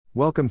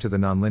Welcome to the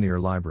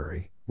Nonlinear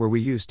Library, where we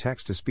use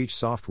text-to-speech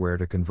software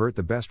to convert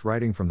the best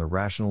writing from the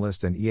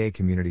rationalist and EA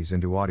communities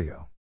into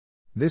audio.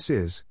 This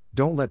is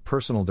Don't Let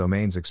Personal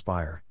Domains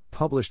Expire,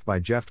 published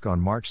by jefftk on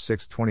March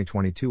 6,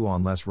 2022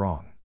 on Less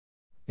Wrong.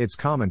 It's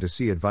common to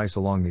see advice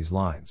along these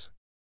lines.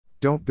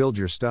 Don't build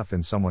your stuff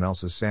in someone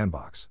else's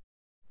sandbox.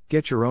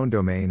 Get your own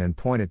domain and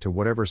point it to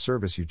whatever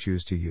service you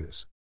choose to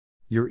use.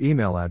 Your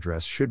email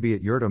address should be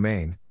at your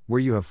domain, where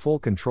you have full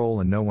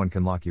control and no one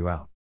can lock you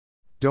out.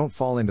 Don't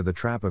fall into the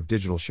trap of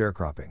digital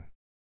sharecropping.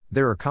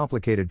 There are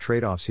complicated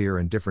trade-offs here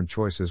and different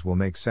choices will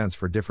make sense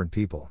for different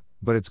people,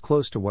 but it's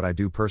close to what I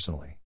do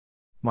personally.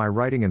 My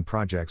writing and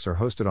projects are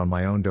hosted on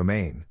my own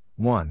domain,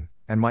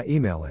 and my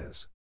email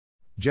is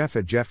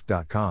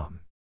jeff@jefftk.com.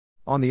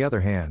 On the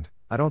other hand,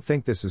 I don't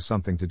think this is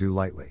something to do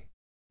lightly.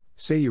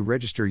 Say you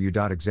register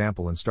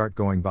u.example and start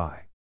going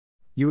by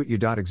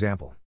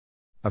u@u.example.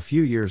 A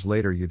few years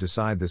later you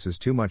decide this is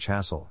too much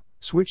hassle,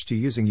 switch to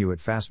using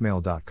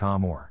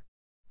u@fastmail.com or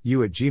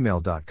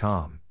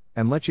u@gmail.com,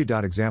 and let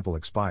u.example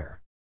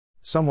expire.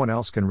 Someone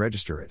else can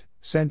register it,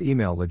 send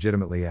email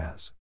legitimately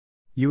as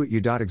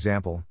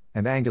u@u.example,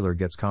 and Angular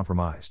gets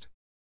compromised.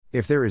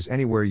 If there is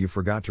anywhere you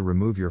forgot to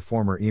remove your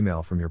former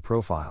email from your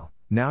profile,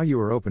 now you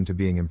are open to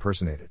being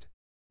impersonated.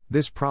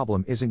 This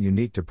problem isn't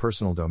unique to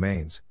personal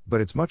domains,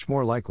 but it's much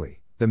more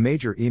likely. The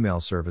major email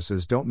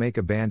services don't make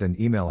abandoned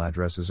email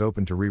addresses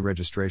open to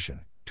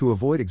re-registration, to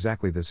avoid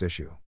exactly this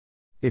issue.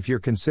 If you're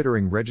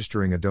considering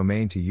registering a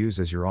domain to use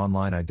as your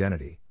online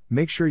identity,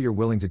 make sure you're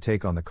willing to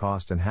take on the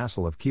cost and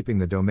hassle of keeping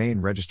the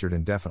domain registered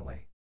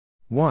indefinitely.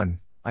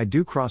 I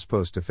do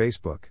cross-post to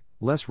Facebook,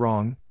 Less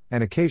Wrong,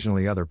 and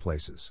occasionally other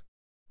places.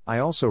 I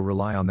also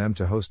rely on them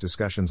to host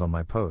discussions on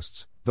my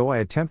posts, though I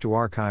attempt to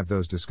archive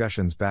those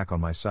discussions back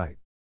on my site.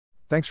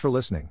 Thanks for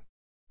listening.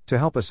 To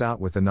help us out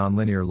with the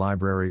Nonlinear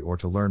Library or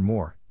to learn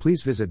more,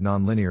 please visit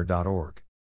nonlinear.org.